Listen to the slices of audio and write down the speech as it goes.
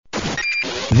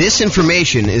This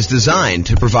information is designed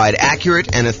to provide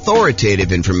accurate and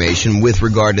authoritative information with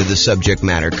regard to the subject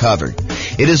matter covered.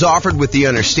 It is offered with the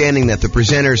understanding that the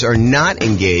presenters are not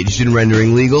engaged in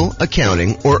rendering legal,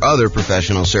 accounting, or other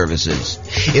professional services.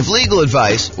 If legal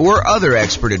advice or other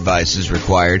expert advice is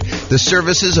required, the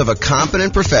services of a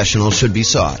competent professional should be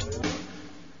sought.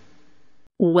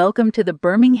 Welcome to the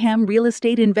Birmingham Real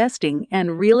Estate Investing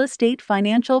and Real Estate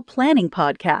Financial Planning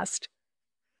Podcast.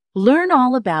 Learn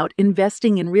all about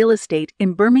investing in real estate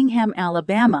in Birmingham,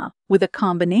 Alabama, with a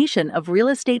combination of real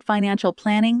estate financial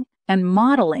planning and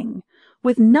modeling,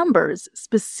 with numbers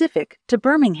specific to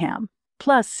Birmingham,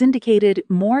 plus syndicated,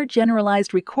 more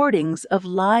generalized recordings of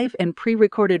live and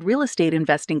pre-recorded real estate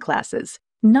investing classes,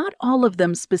 not all of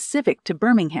them specific to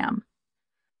Birmingham.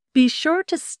 Be sure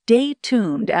to stay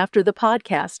tuned after the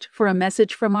podcast for a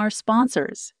message from our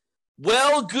sponsors.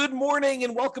 Well, good morning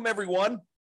and welcome, everyone.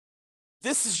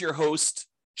 This is your host,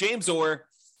 James Orr,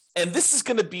 and this is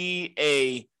going to be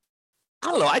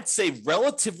I'd say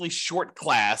relatively short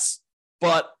class,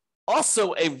 but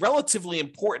also a relatively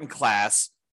important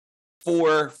class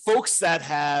for folks that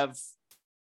have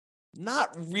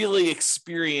not really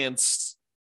experienced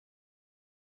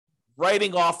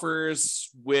writing offers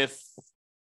with,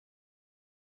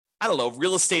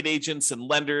 real estate agents and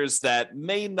lenders that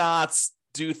may not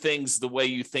do things the way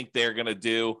you think they're going to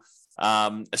do.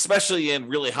 Especially in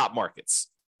really hot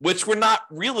markets, which we're not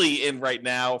really in right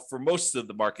now for most of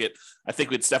the market. I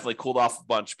think it's definitely cooled off a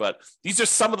bunch, but these are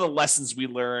some of the lessons we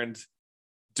learned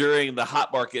during the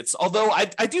hot markets. Although I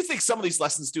do think some of these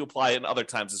lessons do apply in other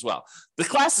times as well. The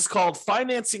class is called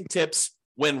Financing Tips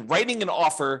When Writing an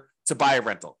Offer to Buy a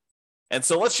Rental. And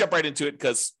so let's jump right into it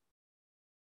because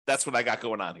that's what I got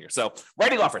going on here. So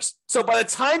writing offers. So by the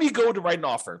time you go to write an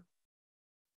offer,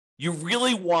 you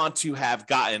really want to have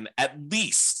gotten at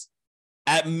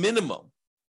minimum,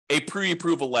 a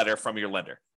pre-approval letter from your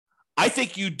lender. I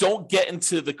think you don't get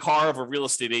into the car of a real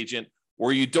estate agent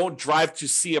or you don't drive to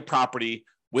see a property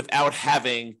without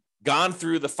having gone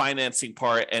through the financing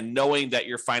part and knowing that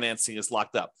your financing is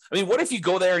locked up. I mean, what if you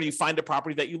go there and you find a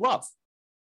property that you love?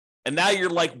 And now you're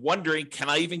like wondering, can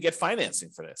I even get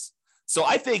financing for this? So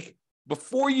I think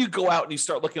before you go out and you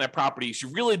start looking at properties, you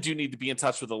really do need to be in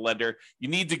touch with a lender. You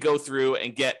need to go through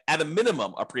and get, at a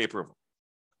minimum, a pre-approval.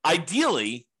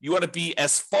 Ideally, you want to be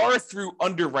as far through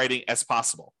underwriting as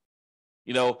possible.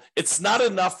 It's not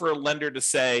enough for a lender to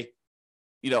say,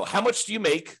 how much do you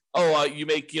make? Oh, you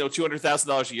make,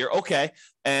 $200,000 a year. Okay.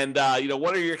 And,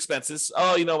 what are your expenses?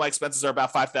 Oh, my expenses are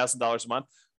about $5,000 a month.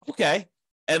 Okay.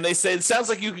 And they say, it sounds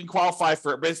like you can qualify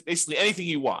for basically anything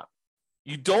you want.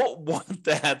 You don't want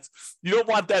that. You don't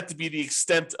want that to be the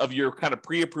extent of your kind of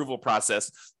pre-approval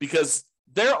process, because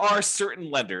there are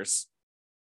certain lenders,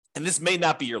 and this may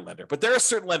not be your lender, but there are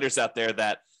certain lenders out there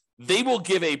that they will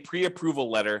give a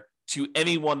pre-approval letter to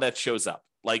anyone that shows up.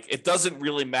 Like, it doesn't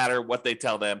really matter what they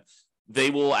tell them. They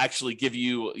will actually give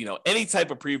you, any type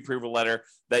of pre-approval letter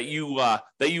that you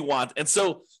want. And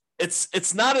so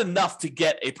it's not enough to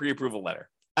get a pre-approval letter.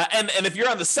 And if you're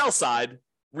on the sell side,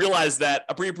 realize that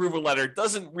a pre-approval letter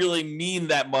doesn't really mean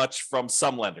that much from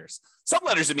some lenders. Some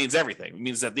lenders, it means everything. It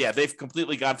means that, they've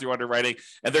completely gone through underwriting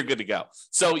and they're good to go.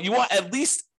 So you want at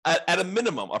least at a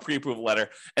minimum a pre-approval letter,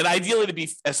 and ideally to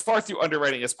be as far through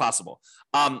underwriting as possible.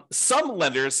 Some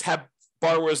lenders have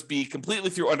borrowers be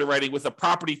completely through underwriting with a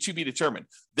property to be determined.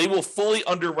 They will fully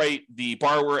underwrite the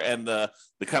borrower and the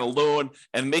kind of loan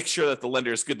and make sure that the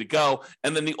lender is good to go.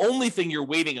 And then the only thing you're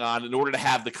waiting on in order to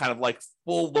have the kind of like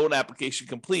full loan application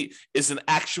complete is an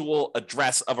actual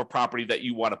address of a property that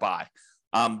you want to buy.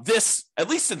 This, at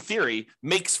least in theory,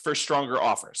 makes for stronger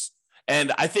offers.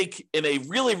 And I think in a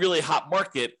really, really hot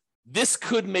market, this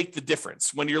could make the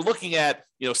difference when you're looking at,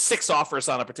 6 offers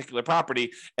on a particular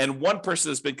property and one person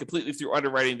has been completely through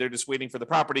underwriting. They're just waiting for the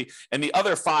property. And the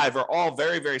other 5 are all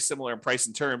very, very similar in price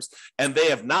and terms, and they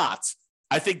have not.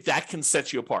 I think that can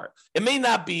set you apart. It may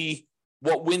not be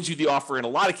what wins you the offer in a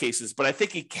lot of cases, but I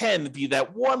think it can be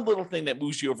that one little thing that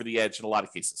moves you over the edge in a lot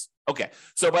of cases. Okay.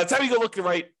 So by the time you go look to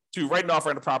write an offer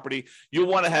on a property,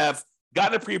 you'll want to have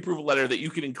gotten a pre-approval letter that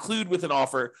you can include with an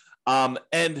offer.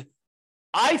 And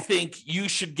I think you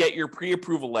should get your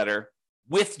pre-approval letter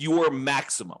with your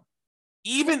maximum,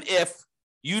 even if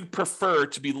you'd prefer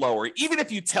to be lower. Even if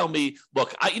you tell me,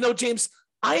 look, James,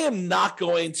 I am not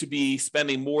going to be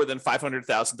spending more than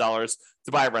 $500,000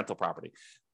 to buy a rental property,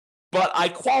 but I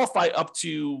qualify up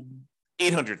to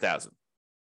 $800,000.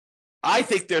 I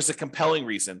think there's a compelling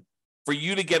reason for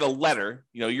you to get a letter,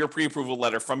 your pre-approval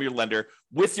letter from your lender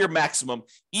with your maximum,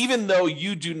 even though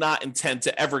you do not intend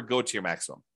to ever go to your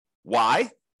maximum.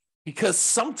 Why? Because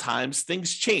sometimes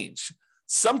things change.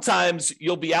 Sometimes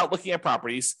you'll be out looking at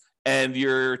properties and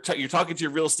you're talking to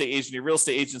your real estate agent. Your real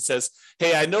estate agent says,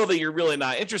 hey, I know that you're really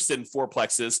not interested in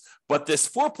fourplexes, but this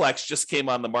fourplex just came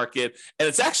on the market and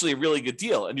it's actually a really good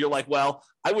deal. And you're like, well,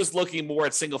 I was looking more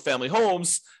at single family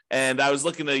homes and I was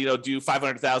looking to, do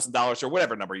 $500,000 or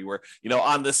whatever number you were,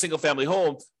 on the single family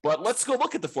home, but let's go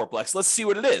look at the fourplex. Let's see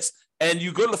what it is. And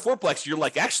you go to the fourplex, you're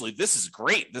like, actually, this is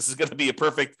great. This is going to be a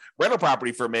perfect rental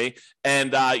property for me.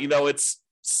 And, it's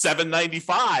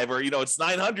 $795 or, it's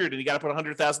 $900 and you got to put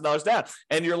 $100,000 down.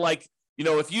 And you're like,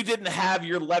 if you didn't have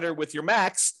your letter with your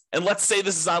max, and let's say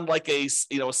this is on like a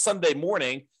Sunday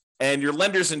morning and your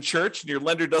lender's in church and your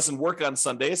lender doesn't work on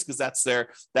Sundays because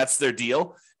that's their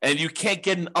deal. And you can't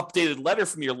get an updated letter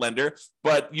from your lender,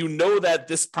 but you know that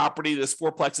this property, this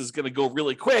fourplex is going to go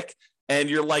really quick. And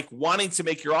you're like wanting to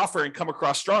make your offer and come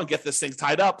across strong, get this thing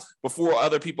tied up before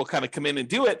other people kind of come in and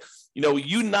do it.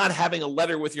 You not having a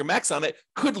letter with your max on it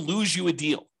could lose you a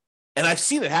deal. And I've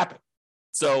seen it happen.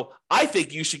 So I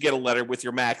think you should get a letter with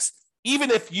your max,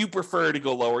 even if you prefer to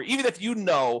go lower, even if you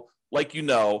know that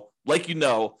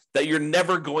you're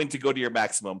never going to go to your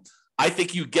maximum. I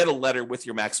think you get a letter with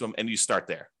your maximum and you start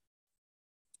there.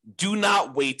 Do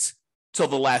not wait till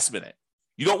the last minute.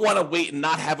 You don't want to wait and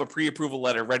not have a pre-approval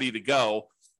letter ready to go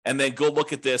and then go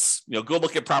look at this, go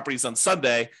look at properties on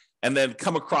Sunday and then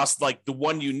come across like the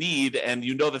one you need. And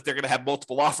you know that they're going to have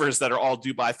multiple offers that are all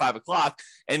due by 5:00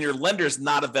 and your lender is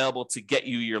not available to get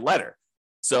you your letter.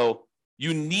 So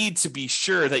you need to be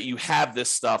sure that you have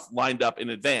this stuff lined up in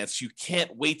advance. You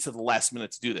can't wait to the last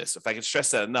minute to do this. If I can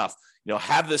stress that enough,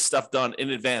 have this stuff done in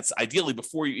advance, ideally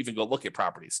before you even go look at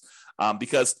properties,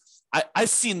 because I've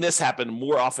seen this happen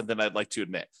more often than I'd like to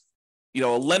admit. A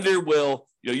lender will,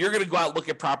 you're going to go out and look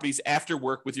at properties after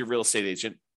work with your real estate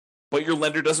agent, but your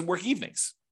lender doesn't work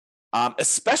evenings,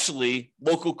 especially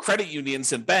local credit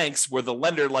unions and banks where the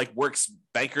lender works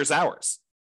bankers' hours,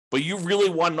 but you really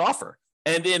want an offer.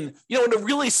 And in a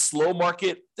really slow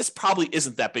market, this probably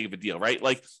isn't that big of a deal, right?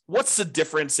 Like, what's the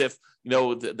difference if,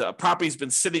 the property's been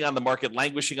sitting on the market,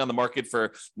 languishing on the market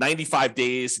for 95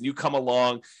 days, and you come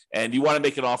along and you want to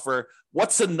make an offer?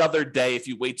 What's another day if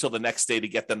you wait till the next day to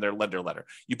get them their lender letter?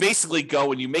 You basically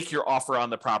go and you make your offer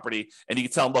on the property and you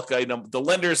can tell them, look, the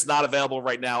lender's not available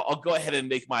right now. I'll go ahead and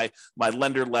make my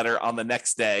lender letter on the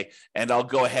next day and I'll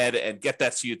go ahead and get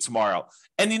that to you tomorrow.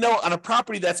 And, on a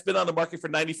property that's been on the market for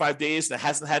 95 days and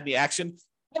hasn't had any action,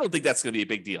 I don't think that's going to be a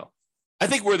big deal. I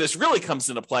think where this really comes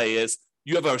into play is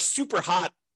you have a super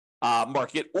hot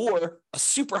market or a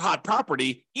super hot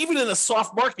property, even in a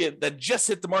soft market that just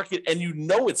hit the market and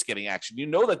it's getting action.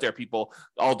 That there are people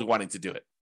all wanting to do it.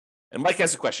 And Mike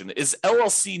has a question. Is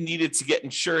LLC needed to get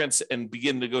insurance and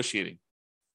begin negotiating?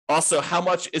 Also, how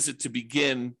much is it to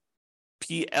begin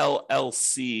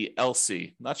PLLC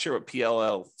LC? Not sure what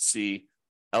PLLC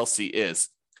LC is.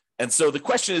 And so the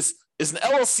question is an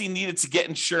LLC needed to get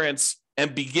insurance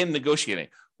and begin negotiating?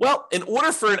 Well, in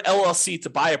order for an LLC to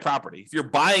buy a property, if you're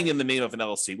buying in the name of an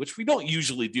LLC, which we don't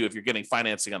usually do if you're getting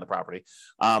financing on the property,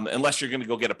 unless you're going to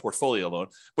go get a portfolio loan.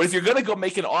 But if you're going to go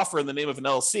make an offer in the name of an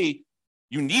LLC,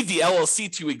 you need the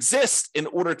LLC to exist in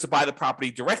order to buy the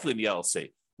property directly in the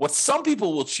LLC. What some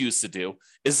people will choose to do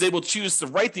is they will choose to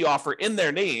write the offer in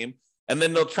their name, and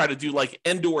then they'll try to do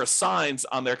and/or signs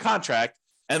on their contract,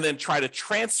 and then try to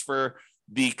transfer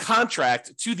the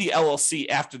contract to the LLC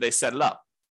after they set it up.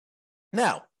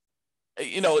 Now,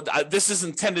 this is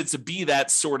intended to be that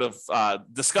sort of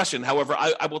discussion. However,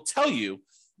 I will tell you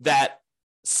that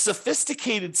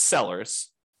sophisticated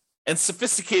sellers and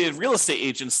sophisticated real estate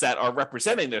agents that are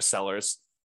representing their sellers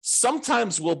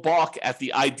sometimes will balk at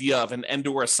the idea of an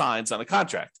and/or signs on a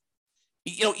contract.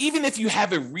 Even if you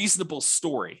have a reasonable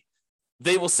story,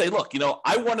 they will say, look,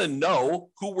 I want to know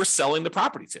who we're selling the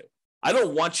property to. I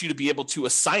don't want you to be able to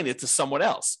assign it to someone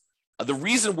else. The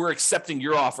reason we're accepting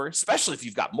your offer, especially if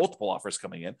you've got multiple offers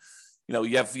coming in,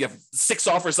 you have 6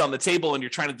 offers on the table and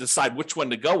you're trying to decide which one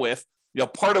to go with.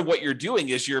 Part of what you're doing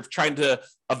is you're trying to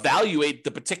evaluate the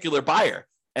particular buyer.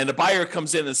 And the buyer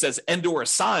comes in and says, and/or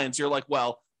signs. You're like,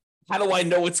 well, how do I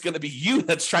know it's going to be you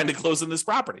that's trying to close on this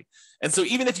property? And so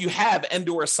even if you have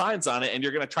and/or signs on it and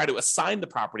you're going to try to assign the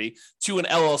property to an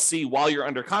LLC while you're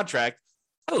under contract,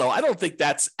 I don't think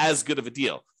that's as good of a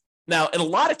deal. Now, in a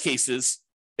lot of cases,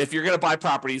 if you're going to buy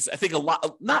properties, I think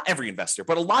not every investor,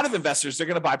 but a lot of investors, they're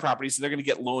going to buy properties and they're going to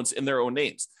get loans in their own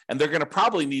names. And they're going to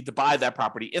probably need to buy that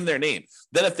property in their name.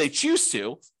 Then if they choose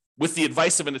to, with the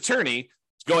advice of an attorney,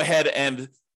 go ahead and,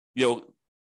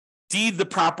 deed the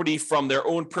property from their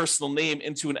own personal name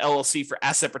into an LLC for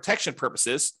asset protection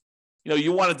purposes.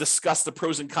 you want to discuss the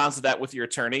pros and cons of that with your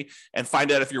attorney and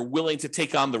find out if you're willing to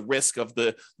take on the risk of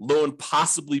the loan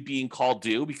possibly being called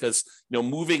due, because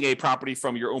moving a property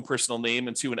from your own personal name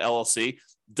into an LLC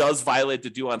does violate the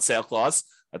due on sale clause,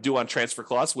 a due on transfer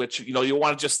clause, which you'll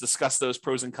want to just discuss those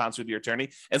pros and cons with your attorney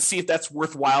and see if that's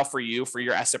worthwhile for you for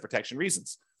your asset protection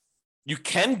reasons. You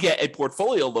can get a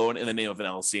portfolio loan in the name of an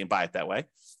LLC and buy it that way.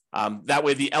 That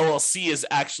way, the LLC is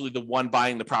actually the one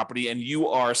buying the property, and you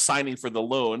are signing for the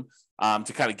loan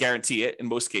to kind of guarantee it in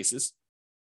most cases,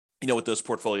 with those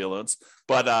portfolio loans.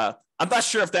 But I'm not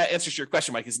sure if that answers your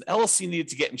question, Mike. Is an LLC needed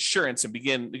to get insurance and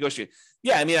begin negotiating?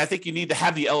 Yeah, I think you need to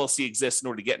have the LLC exist in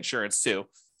order to get insurance too.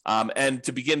 And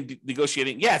to begin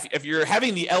negotiating. Yeah, if you're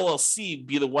having the LLC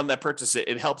be the one that purchases it,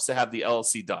 it helps to have the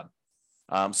LLC done.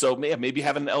 So maybe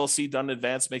having an LLC done in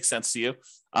advance makes sense to you.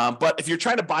 But if you're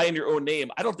trying to buy in your own name,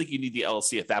 I don't think you need the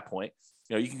LLC at that point.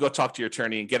 You can go talk to your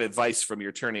attorney and get advice from your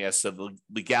attorney as to the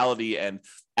legality and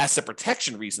asset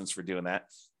protection reasons for doing that.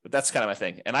 But that's kind of my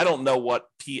thing. And I don't know what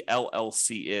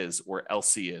PLLC is or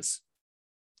LC is.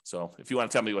 So if you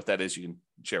want to tell me what that is, you can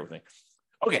share with me.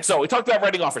 Okay, so we talked about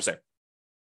writing offers there.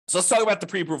 So let's talk about the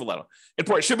pre-approval letter.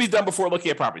 Important. It should be done before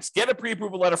looking at properties. Get a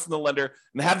pre-approval letter from the lender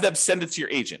and have them send it to your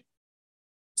agent.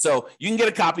 So you can get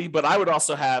a copy, but I would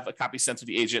also have a copy sent to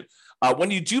the agent.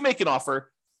 When you do make an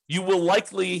offer, you will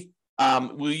likely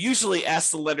we'll usually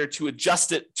ask the lender to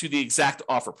adjust it to the exact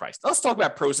offer price. Now, let's talk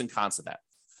about pros and cons of that.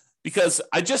 Because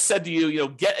I just said to you,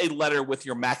 get a letter with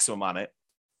your maximum on it.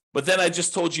 But then I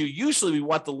just told you, usually we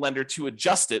want the lender to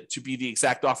adjust it to be the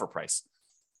exact offer price.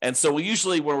 And so we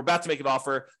usually, when we're about to make an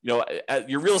offer, your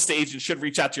real estate agent should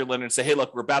reach out to your lender and say, hey,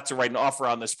 look, we're about to write an offer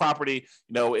on this property.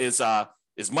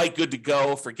 Is Mike good to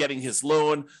go for getting his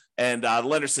loan? And the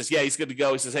lender says, yeah, he's good to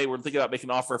go. He says, hey, we're thinking about making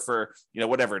an offer for,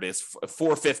 whatever it is,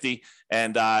 $450.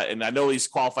 And I know he's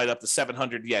qualified up to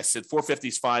 $700. Yes, $450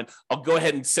 is fine. I'll go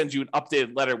ahead and send you an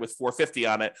updated letter with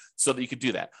 $450 on it so that you could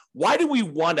do that. Why do we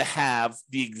want to have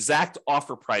the exact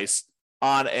offer price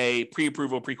on a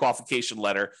pre-approval, pre-qualification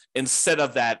letter instead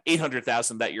of that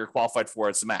 $800,000 that you're qualified for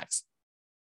as the max?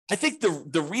 I think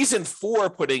the reason for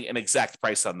putting an exact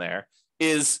price on there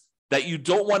is that you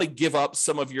don't want to give up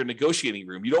some of your negotiating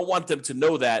room. You don't want them to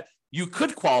know that you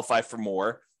could qualify for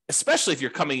more, especially if you're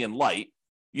coming in light.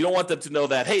 You don't want them to know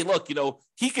that, hey, look,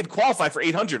 he could qualify for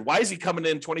 $800. Why is he coming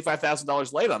in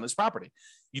 $25,000 light on this property?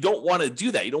 You don't want to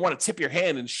do that. You don't want to tip your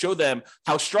hand and show them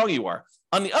how strong you are.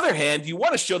 On the other hand, you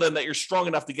want to show them that you're strong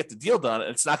enough to get the deal done, and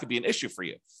it's not going to be an issue for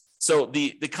you. So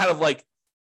the kind of like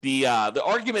the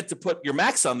argument to put your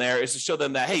max on there is to show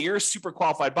them that, hey, you're a super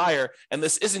qualified buyer, and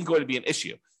this isn't going to be an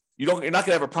issue. You're not going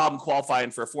to have a problem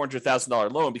qualifying for a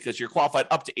 $400,000 loan because you're qualified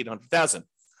up to $800,000.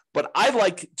 But I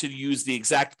like to use the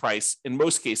exact price in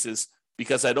most cases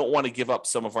because I don't want to give up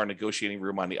some of our negotiating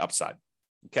room on the upside.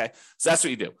 Okay, so that's what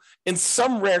you do. In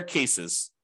some rare cases,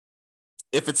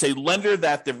 if it's a lender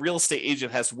that the real estate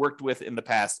agent has worked with in the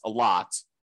past a lot,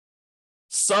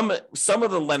 some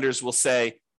of the lenders will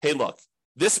say, hey, look,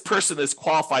 this person is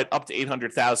qualified up to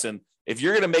 $800,000. If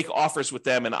you're going to make offers with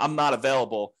them and I'm not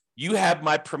available, you have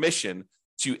my permission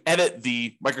to edit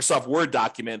the Microsoft Word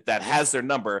document that has their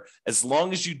number as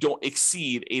long as you don't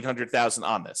exceed $800,000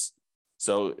 on this.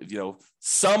 So,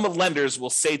 some lenders will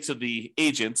say to the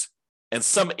agent, and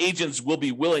some agents will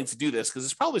be willing to do this because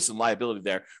there's probably some liability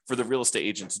there for the real estate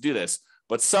agent to do this.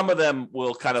 But some of them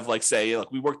will kind of like say,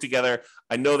 look, we work together.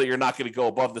 I know that you're not going to go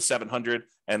above the 700.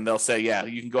 And they'll say, yeah,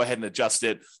 you can go ahead and adjust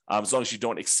it as long as you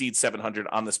don't exceed 700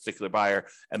 on this particular buyer.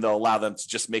 And they'll allow them to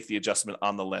just make the adjustment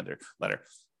on the letter.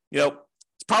 It's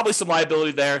probably some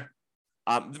liability there.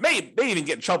 May even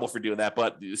get in trouble for doing that.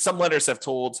 But some lenders have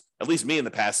told, at least me in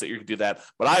the past, that you can do that.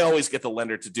 But I always get the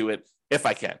lender to do it if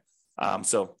I can.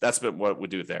 So that's been what we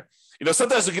do there.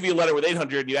 Sometimes they'll give you a letter with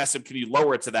 800 and you ask them, can you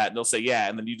lower it to that? And they'll say, yeah.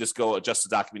 And then you just go adjust the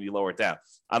document, you lower it down.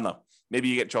 I don't know. Maybe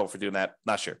you get in trouble for doing that.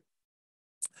 Not sure.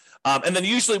 And then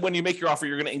usually when you make your offer,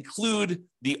 you're going to include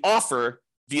the offer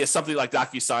via something like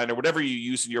DocuSign or whatever you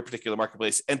use in your particular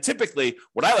marketplace. And typically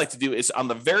what I like to do is on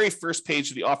the very first page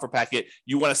of the offer packet,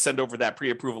 you want to send over that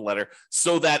pre-approval letter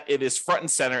so that it is front and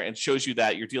center and shows you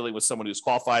that you're dealing with someone who's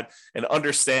qualified and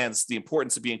understands the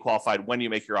importance of being qualified when you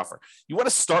make your offer. You want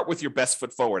to start with your best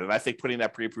foot forward. And I think putting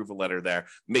that pre-approval letter there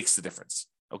makes the difference.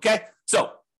 Okay.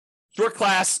 So short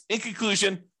class, in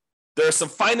conclusion, there are some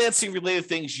financing related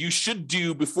things you should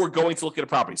do before going to look at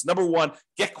properties. Number one,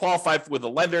 get qualified with a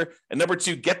lender. And number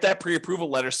two, get that pre-approval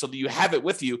letter so that you have it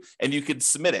with you and you can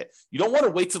submit it. You don't want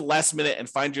to wait to the last minute and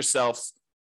find yourselves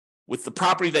with the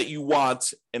property that you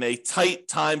want in a tight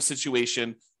time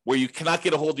situation where you cannot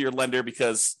get a hold of your lender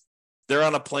because they're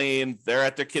on a plane, they're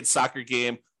at their kid's soccer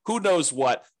game, who knows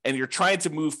what, and you're trying to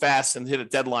move fast and hit a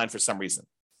deadline for some reason.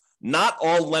 Not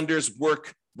all lenders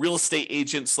work real estate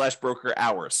agent / broker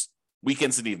hours,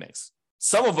 weekends and evenings.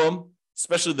 Some of them,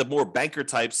 especially the more banker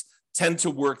types, tend to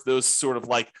work those sort of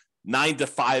like 9 to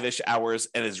 5-ish hours,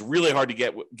 and it's really hard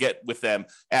to get with them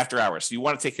after hours. So you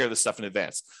want to take care of this stuff in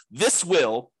advance. This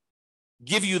will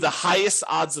give you the highest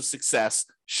odds of success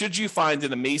should you find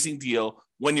an amazing deal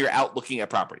when you're out looking at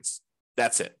properties.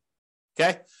 That's it.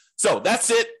 Okay? So that's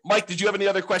it. Mike, did you have any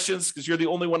other questions? Because you're the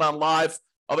only one on live.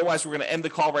 Otherwise, we're going to end the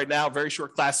call right now. Very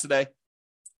short class today.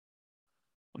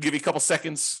 I'll give you a couple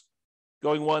seconds.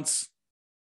 Going once.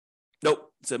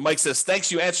 Nope. So Mike says,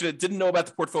 thanks, you answered it. Didn't know about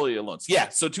the portfolio loans. Yeah,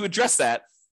 so to address that,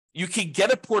 you can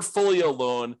get a portfolio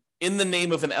loan in the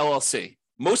name of an LLC.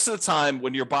 Most of the time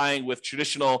when you're buying with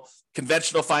traditional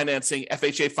conventional financing,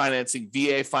 FHA financing,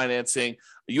 VA financing,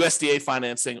 USDA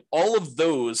financing, all of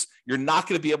those, you're not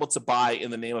going to be able to buy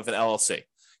in the name of an LLC.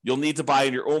 You'll need to buy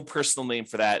in your own personal name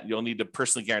for that. You'll need to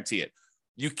personally guarantee it.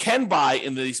 You can buy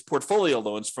in these portfolio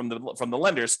loans from the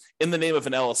lenders in the name of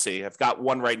an LLC. I've got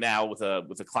one right now with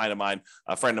a client of mine,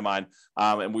 a friend of mine,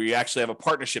 and we actually have a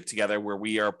partnership together where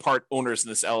we are part owners in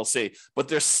this LLC. But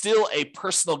there's still a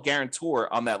personal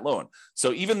guarantor on that loan.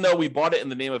 So even though we bought it in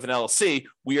the name of an LLC,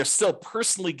 we are still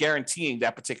personally guaranteeing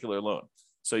that particular loan.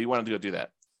 So you want to go do that.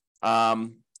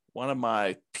 One of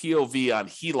my POV on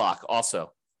HELOC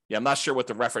also. Yeah, I'm not sure what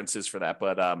the reference is for that,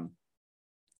 but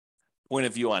point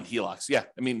of view on HELOCs. Yeah,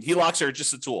 I mean, HELOCs are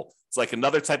just a tool. It's like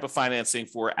another type of financing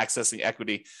for accessing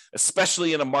equity,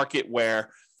 especially in a market where,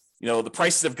 you know, the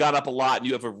prices have gone up a lot and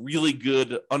you have a really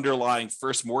good underlying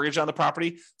first mortgage on the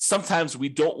property. Sometimes we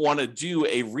don't want to do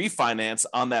a refinance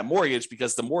on that mortgage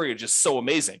because the mortgage is so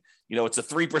amazing. You know, it's a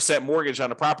 3% mortgage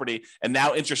on a property and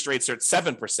now interest rates are at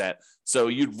 7%. So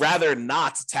you'd rather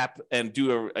not tap and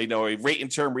do a rate and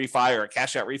term refi or a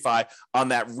cash out refi on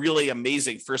that really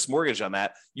amazing first mortgage on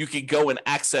that. You could go and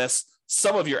access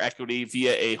some of your equity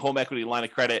via a home equity line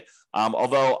of credit.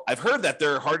 Although I've heard that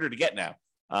they're harder to get now.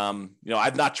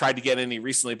 I've not tried to get any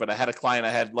recently, but I had a client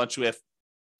I had lunch with.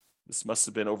 This must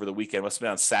have been over the weekend, must have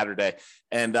been on Saturday.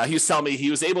 And he was telling me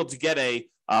he was able to get a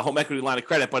home equity line of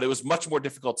credit, but it was much more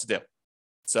difficult to do.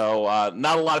 So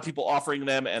not a lot of people offering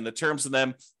them, and the terms of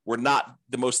them were not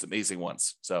the most amazing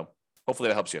ones. So hopefully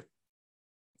that helps you.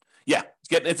 Yeah,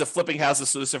 getting into flipping houses,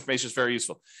 so this information is very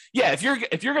useful. Yeah, if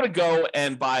you're going to go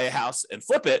and buy a house and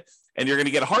flip it, and you're going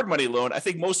to get a hard money loan, I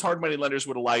think most hard money lenders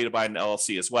would allow you to buy an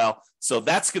LLC as well. So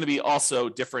that's going to be also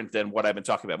different than what I've been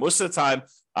talking about. Most of the time,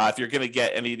 if you're going to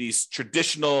get any of these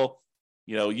traditional,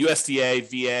 USDA,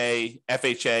 VA,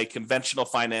 FHA, conventional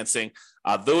financing,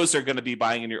 those are going to be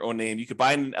buying in your own name. You could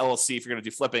buy in an LLC if you're going to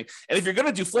do flipping. And if you're going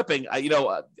to do flipping,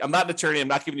 I'm not an attorney. I'm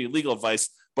not giving you legal advice.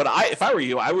 But if I were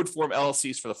you, I would form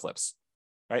LLCs for the flips.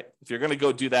 Right? If you're going to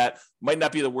go do that, might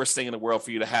not be the worst thing in the world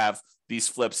for you to have these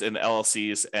flips in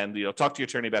LLCs and, talk to your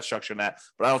attorney about structuring that,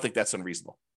 but I don't think that's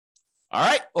unreasonable. All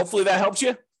right. Hopefully that helps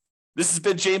you. This has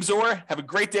been James Orr. Have a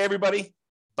great day, everybody.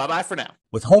 Bye-bye for now.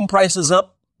 With home prices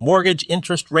up, mortgage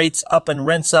interest rates up and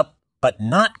rents up, but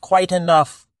not quite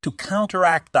enough to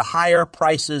counteract the higher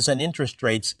prices and interest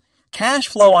rates, cash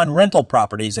flow on rental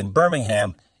properties in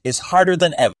Birmingham is harder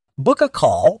than ever. Book a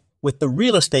call with the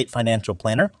Real Estate Financial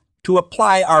Planner to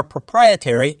apply our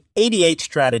proprietary 88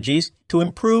 strategies to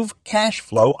improve cash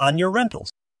flow on your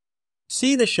rentals.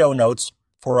 See the show notes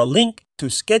for a link to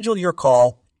schedule your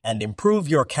call and improve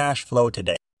your cash flow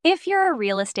today. If you're a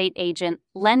real estate agent,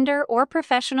 lender, or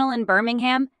professional in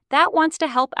Birmingham that wants to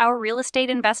help our real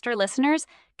estate investor listeners,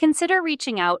 consider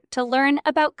reaching out to learn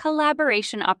about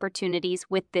collaboration opportunities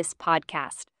with this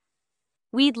podcast.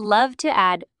 We'd love to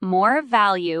add more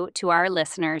value to our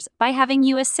listeners by having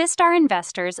you assist our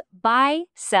investors buy,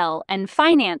 sell, and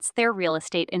finance their real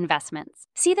estate investments.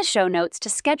 See the show notes to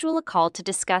schedule a call to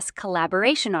discuss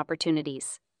collaboration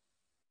opportunities.